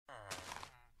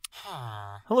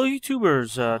Hello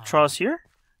YouTubers, Tross here,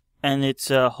 and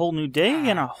it's a whole new day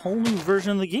and a whole new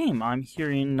version of the game. I'm here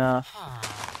in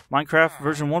Minecraft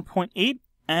version 1.8,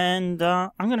 and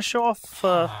I'm going to show off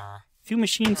a few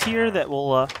machines here that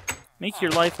will make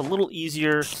your life a little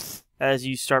easier as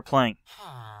you start playing.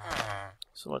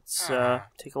 So let's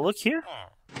take a look here.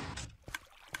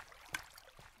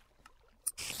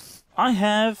 I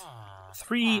have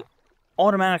 3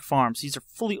 automatic farms. These are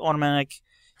fully automatic.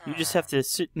 You just have to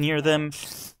sit near them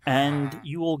and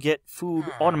you will get food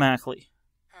automatically.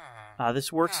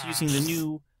 This works using the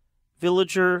new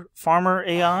villager farmer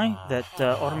AI that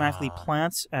automatically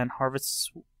plants and harvests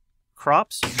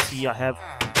crops. You can see I have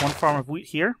 1 farm of wheat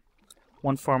here,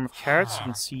 1 farm of carrots. You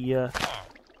can see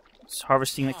it's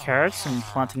harvesting the carrots and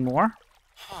planting more.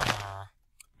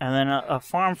 And then a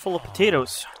farm full of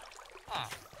potatoes.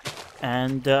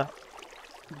 And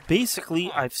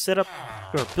basically, I've set up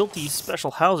or built these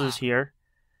special houses here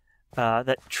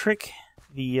that trick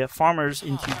the farmers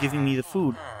into giving me the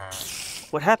food.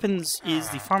 What happens is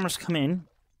the farmers come in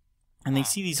and they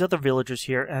see these other villagers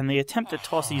here and they attempt to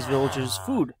toss these villagers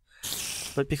food.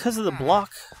 But because of the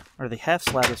block, or the half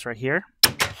slab that's right here,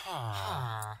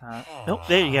 oh,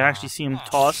 there you can actually see him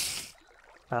toss.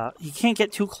 He can't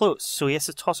get too close, so he has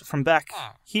to toss it from back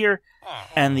here,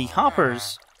 and the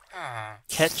hoppers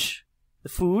catch the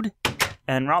food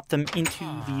and route them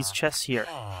into these chests here.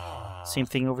 Same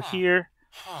thing over here,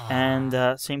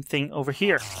 and same thing over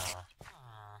here.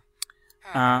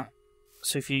 So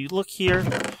if you look here,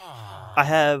 I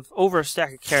have over a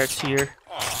stack of carrots here,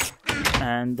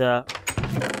 and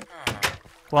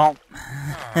well,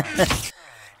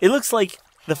 it looks like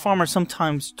the farmers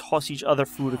sometimes toss each other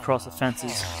food across the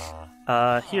fences.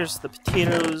 Here's the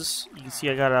potatoes. You can see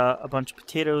I got a bunch of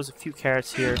potatoes, a few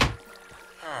carrots here.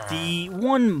 The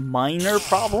one minor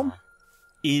problem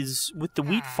is with the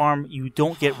wheat farm, you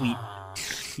don't get wheat.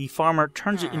 The farmer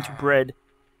turns it into bread,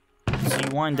 so you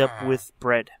wind up with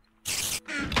bread.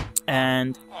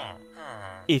 And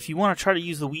if you want to try to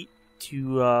use the wheat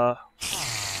to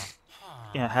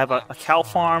have a cow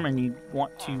farm and you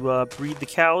want to breed the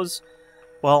cows,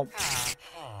 well,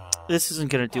 this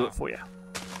isn't going to do it for you.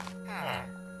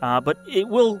 But it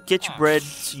will get you bread,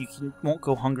 so you won't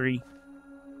go hungry.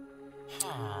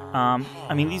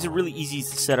 I mean, these are really easy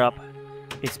to set up.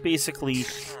 It's basically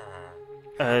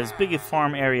as big a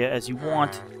farm area as you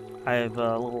want. I have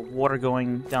a little water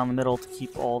going down the middle to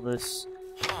keep all this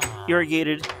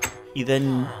irrigated. You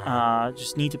then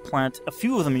just need to plant a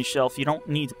few of them on your shelf. You don't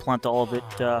need to plant all of it.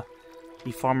 The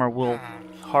farmer will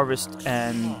harvest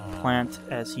and plant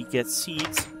as he gets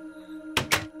seeds.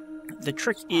 The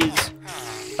trick is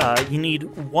you need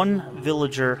 1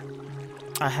 villager.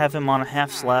 I have him on a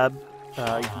half slab.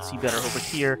 You can see better over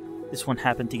here. This one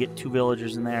happened to get 2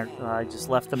 villagers in there. I just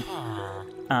left them.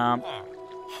 And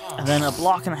then a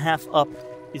block and a half up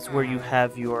is where you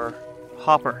have your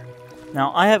hopper.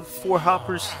 Now, I have 4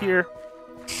 hoppers here.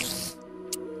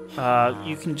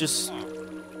 You can just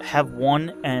have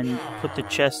 1 and put the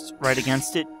chest right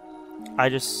against it. I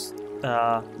just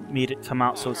made it come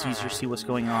out so it's easier to see what's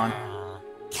going on.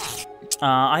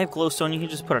 I have glowstone. You can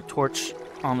just put a torch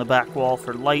on the back wall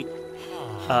for light.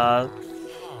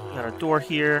 Got a door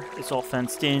here. It's all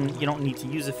fenced in. You don't need to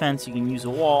use a fence. You can use a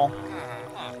wall.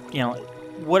 You know,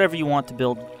 whatever you want to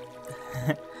build.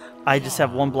 I just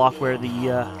have 1 block where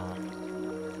the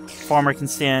farmer can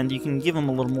stand. You can give him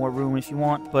a little more room if you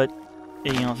want, but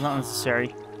you know, it's not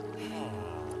necessary.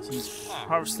 So he's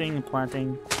harvesting and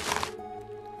planting.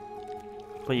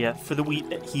 But yeah, for the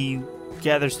wheat, he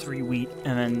gathers 3 wheat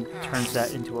and then turns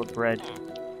that into a bread.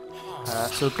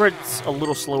 So the bread's a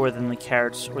little slower than the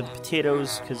carrots or the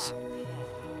potatoes because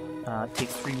it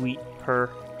takes 3 wheat per.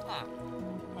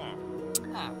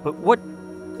 But what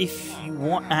if you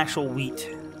want actual wheat?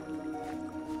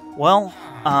 Well,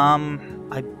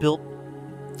 I built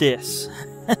this.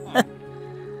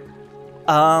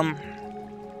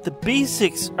 The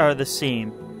basics are the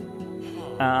same.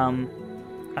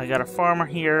 I got a farmer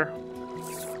here.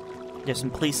 There's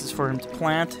some places for him to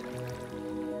plant.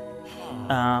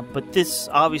 But this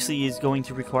obviously is going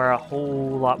to require a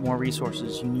whole lot more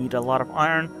resources. You need a lot of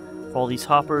iron for all these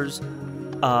hoppers.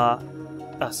 A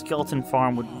skeleton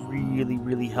farm would really,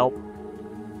 really help.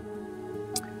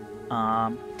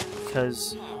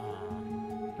 Because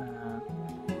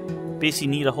basically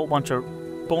you need a whole bunch of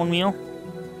bone meal.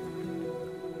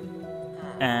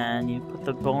 And you put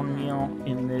the bone meal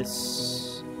in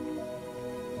this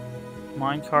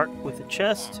minecart with a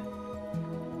chest.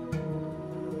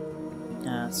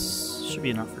 Should be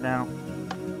enough for now.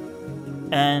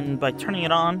 And by turning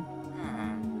it on,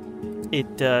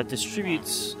 it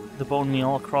distributes the bone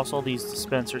meal across all these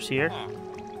dispensers here.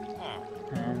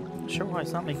 Not sure why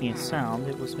it's not making a sound.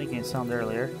 It was making a sound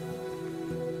earlier.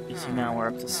 You see now we're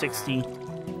up to 60.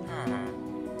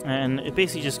 And it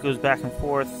basically just goes back and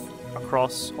forth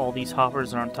across all these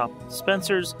hoppers that are on top of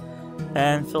dispensers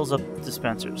and fills up the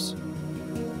dispensers.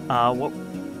 What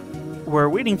we're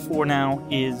waiting for now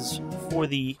is for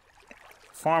the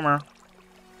farmer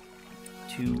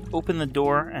to open the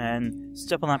door and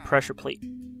step on that pressure plate.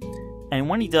 And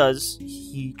when he does,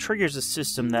 he triggers a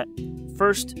system that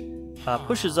first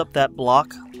pushes up that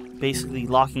block, basically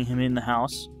locking him in the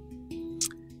house.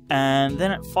 And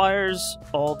then it fires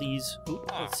all these... Ooh,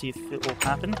 let's see if it will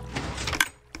happen.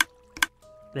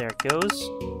 There it goes.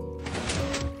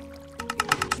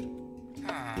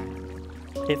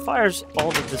 It fires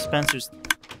all the dispensers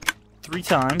 3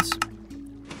 times.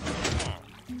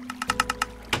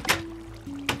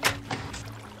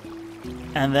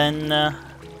 And then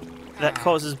that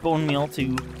causes bone meal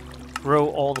to grow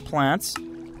all the plants.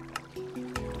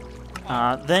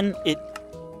 Then it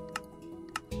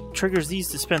triggers these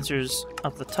dispensers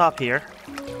up the top here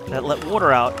that let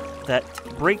water out, that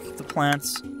break the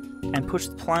plants and push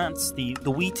the plants, the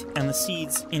wheat and the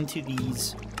seeds into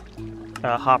these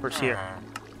hoppers here.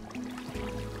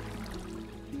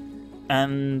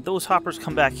 And those hoppers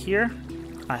come back here.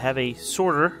 I have a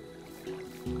sorter,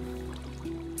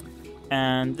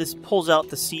 and this pulls out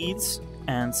the seeds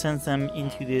and sends them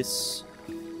into this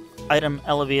item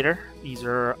elevator. These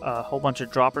are a whole bunch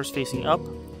of droppers facing up,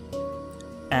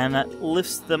 and that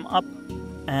lifts them up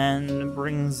and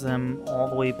brings them all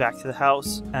the way back to the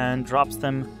house and drops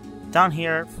them down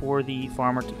here for the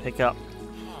farmer to pick up.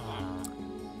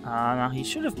 Now he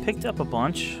should have picked up a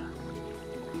bunch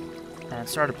and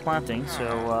started planting,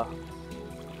 so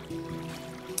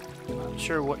I'm not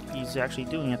sure what he's actually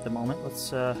doing at the moment. Let's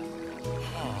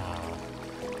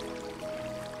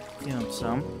give him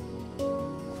some.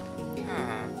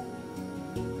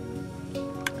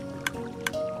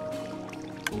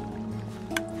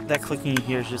 That clicking you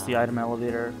hear is just the item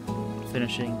elevator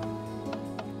finishing.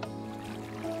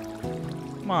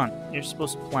 Come on, you're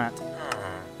supposed to plant.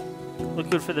 Look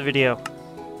good for the video.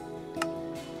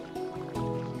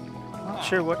 Not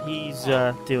sure what he's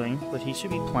doing, but he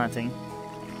should be planting.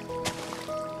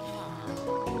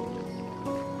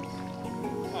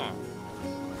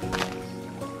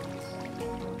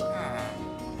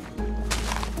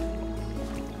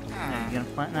 You gonna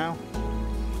plant now?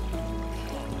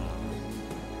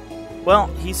 Well,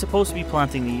 he's supposed to be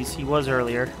planting these. He was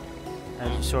earlier.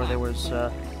 As you saw, there was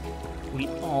wheat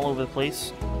all over the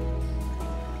place.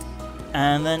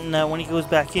 And then when he goes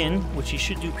back in, which he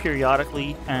should do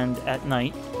periodically and at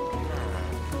night.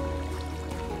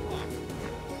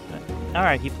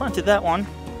 Alright, he planted that one.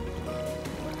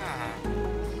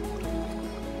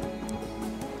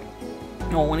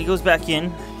 Well, when he goes back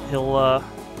in, he'll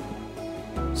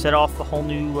set off a whole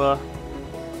new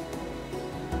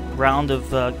round of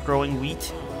growing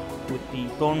wheat with the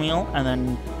bone meal, and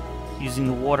then using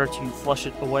the water to flush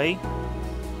it away.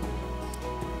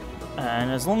 And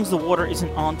as long as the water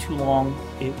isn't on too long,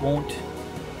 it won't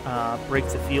break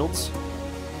the fields.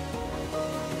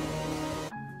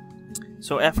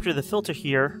 So after the filter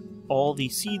here, all the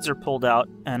seeds are pulled out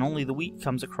and only the wheat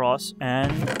comes across,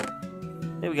 and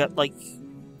hey, we got like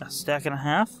a stack and a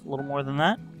half, a little more than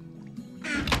that.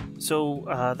 So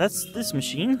that's this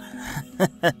machine.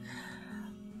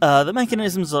 The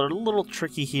mechanisms are a little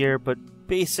tricky here, but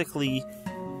basically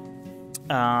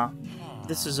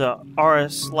this is a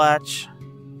RS latch.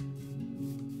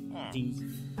 The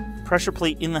pressure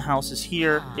plate in the house is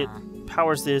here. It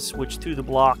powers this, which through the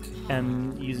block,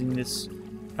 and using this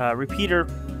repeater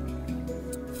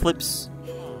flips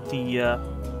the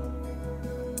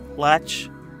latch,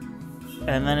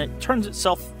 and then it turns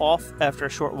itself off after a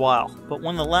short while. But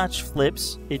when the latch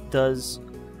flips, it does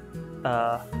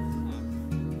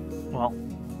well,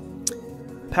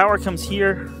 power comes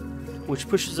here, which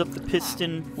pushes up the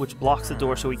piston, which blocks the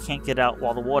door so we can't get out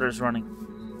while the water's running,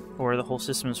 or the whole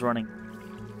system is running.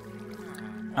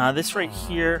 This right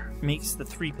here makes the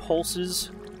 3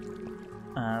 pulses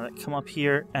that come up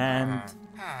here and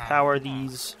power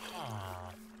these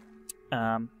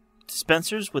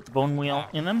dispensers with the bone wheel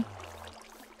in them.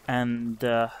 And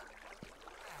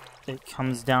it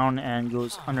comes down and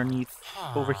goes underneath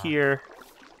over here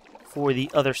for the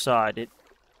other side. It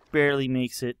barely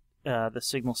makes it the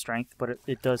signal strength, but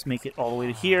it does make it all the way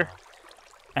to here.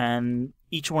 And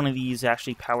each one of these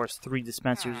actually powers 3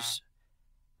 dispensers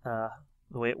the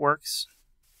way it works.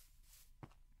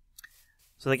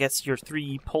 So that gets your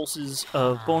 3 pulses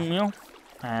of bone meal,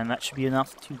 and that should be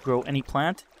enough to grow any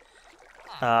plant.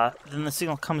 Then the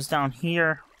signal comes down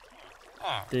here.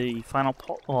 The final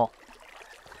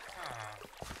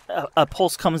a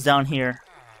pulse comes down here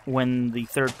when the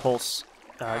third pulse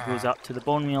goes out to the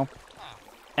bone meal,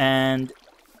 and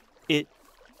it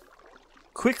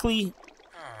quickly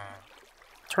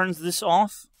turns this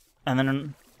off and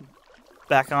then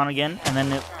back on again, and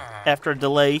then after a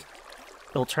delay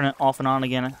it'll turn it off and on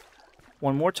again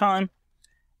one more time,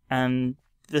 and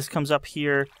this comes up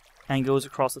here and goes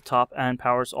across the top and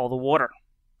powers all the water.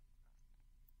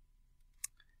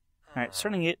 Alright, it's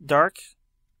starting to get dark,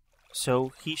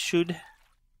 so he should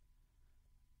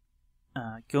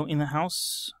go in the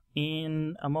house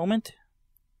in a moment.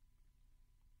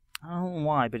 I don't know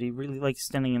why, but he really likes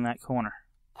standing in that corner.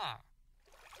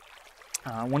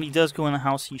 When he does go in the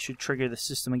house, he should trigger the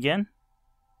system again.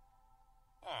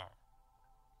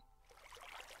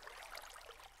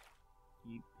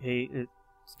 Hey,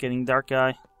 it's getting dark,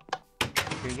 guy.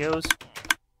 Here he goes.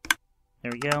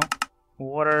 There we go.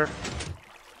 Water.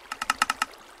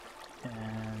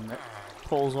 And that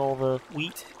pulls all the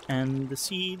wheat and the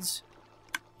seeds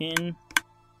in.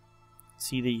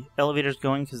 See the elevators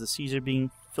going because the seeds are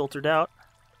being filtered out.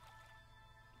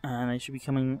 And they should be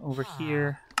coming over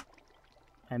here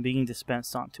and being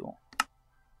dispensed onto them.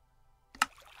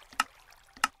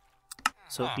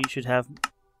 So he should have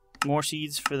more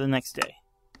seeds for the next day.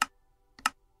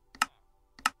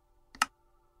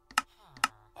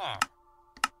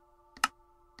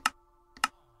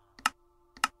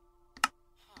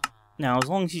 Now, as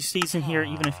long as he stays in here,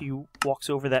 even if he walks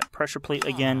over that pressure plate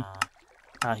again,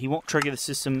 he won't trigger the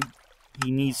system.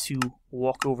 He needs to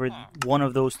walk over one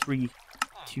of those three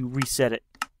to reset it.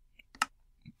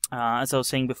 As I was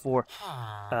saying before,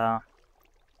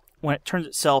 when it turns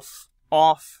itself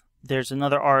off, there's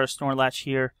another RS Snore latch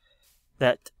here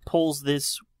that pulls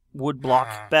this wood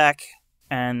block back,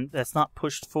 and that's not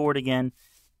pushed forward again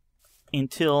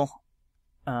until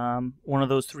one of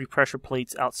those three pressure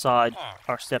plates outside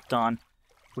are stepped on,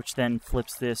 which then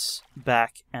flips this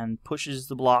back and pushes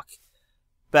the block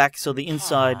back so the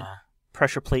inside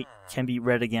pressure plate can be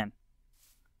read again.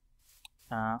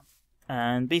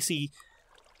 And basically,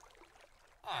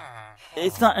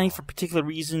 it's not any for particular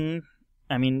reason.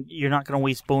 I mean, you're not going to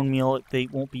waste bone meal. They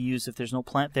won't be used if there's no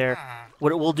plant there.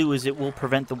 What it will do is it will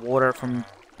prevent the water from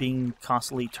being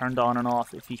constantly turned on and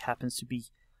off if he happens to be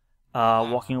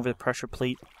walking over the pressure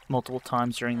plate multiple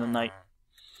times during the night.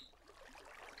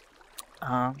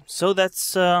 So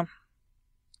that's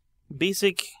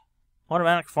basic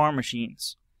automatic farm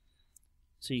machines.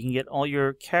 So you can get all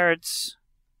your carrots,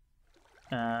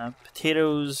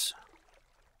 potatoes,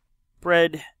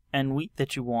 bread, and wheat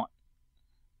that you want.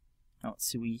 Now, let's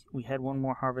see, we had one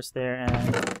more harvest there,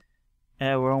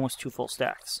 and we're almost 2 full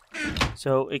stacks.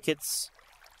 So it gets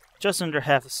just under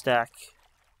half a stack.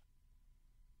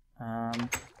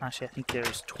 Actually, I think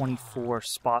there's 24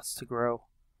 spots to grow.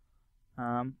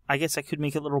 I guess I could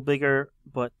make it a little bigger,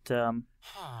 but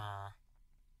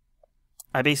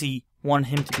I basically want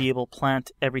him to be able to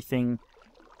plant everything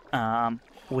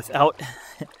without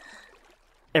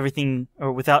everything,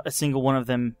 or without a single one of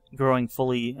them growing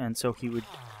fully, and so he would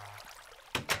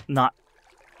not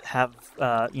have,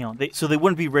 so they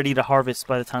wouldn't be ready to harvest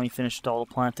by the time he finished all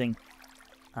the planting.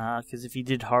 Because if he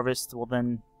did harvest, well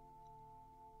then,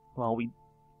 we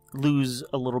lose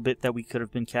a little bit that we could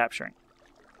have been capturing.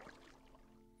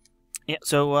 Yeah,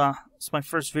 so it's my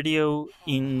first video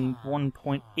in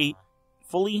 1.8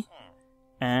 fully,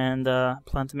 and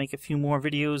plan to make a few more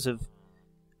videos of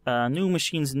new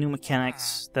machines and new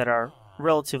mechanics that are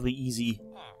relatively easy.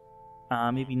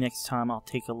 Maybe next time I'll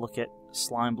take a look at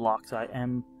slime blocks. I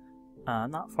am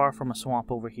not far from a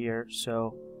swamp over here,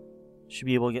 so should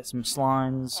be able to get some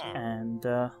slimes and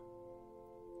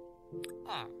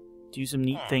do some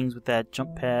neat things with that,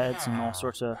 jump pads and all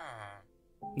sorts of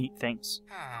neat things.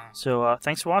 So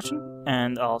thanks for watching,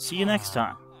 and I'll see you next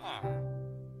time.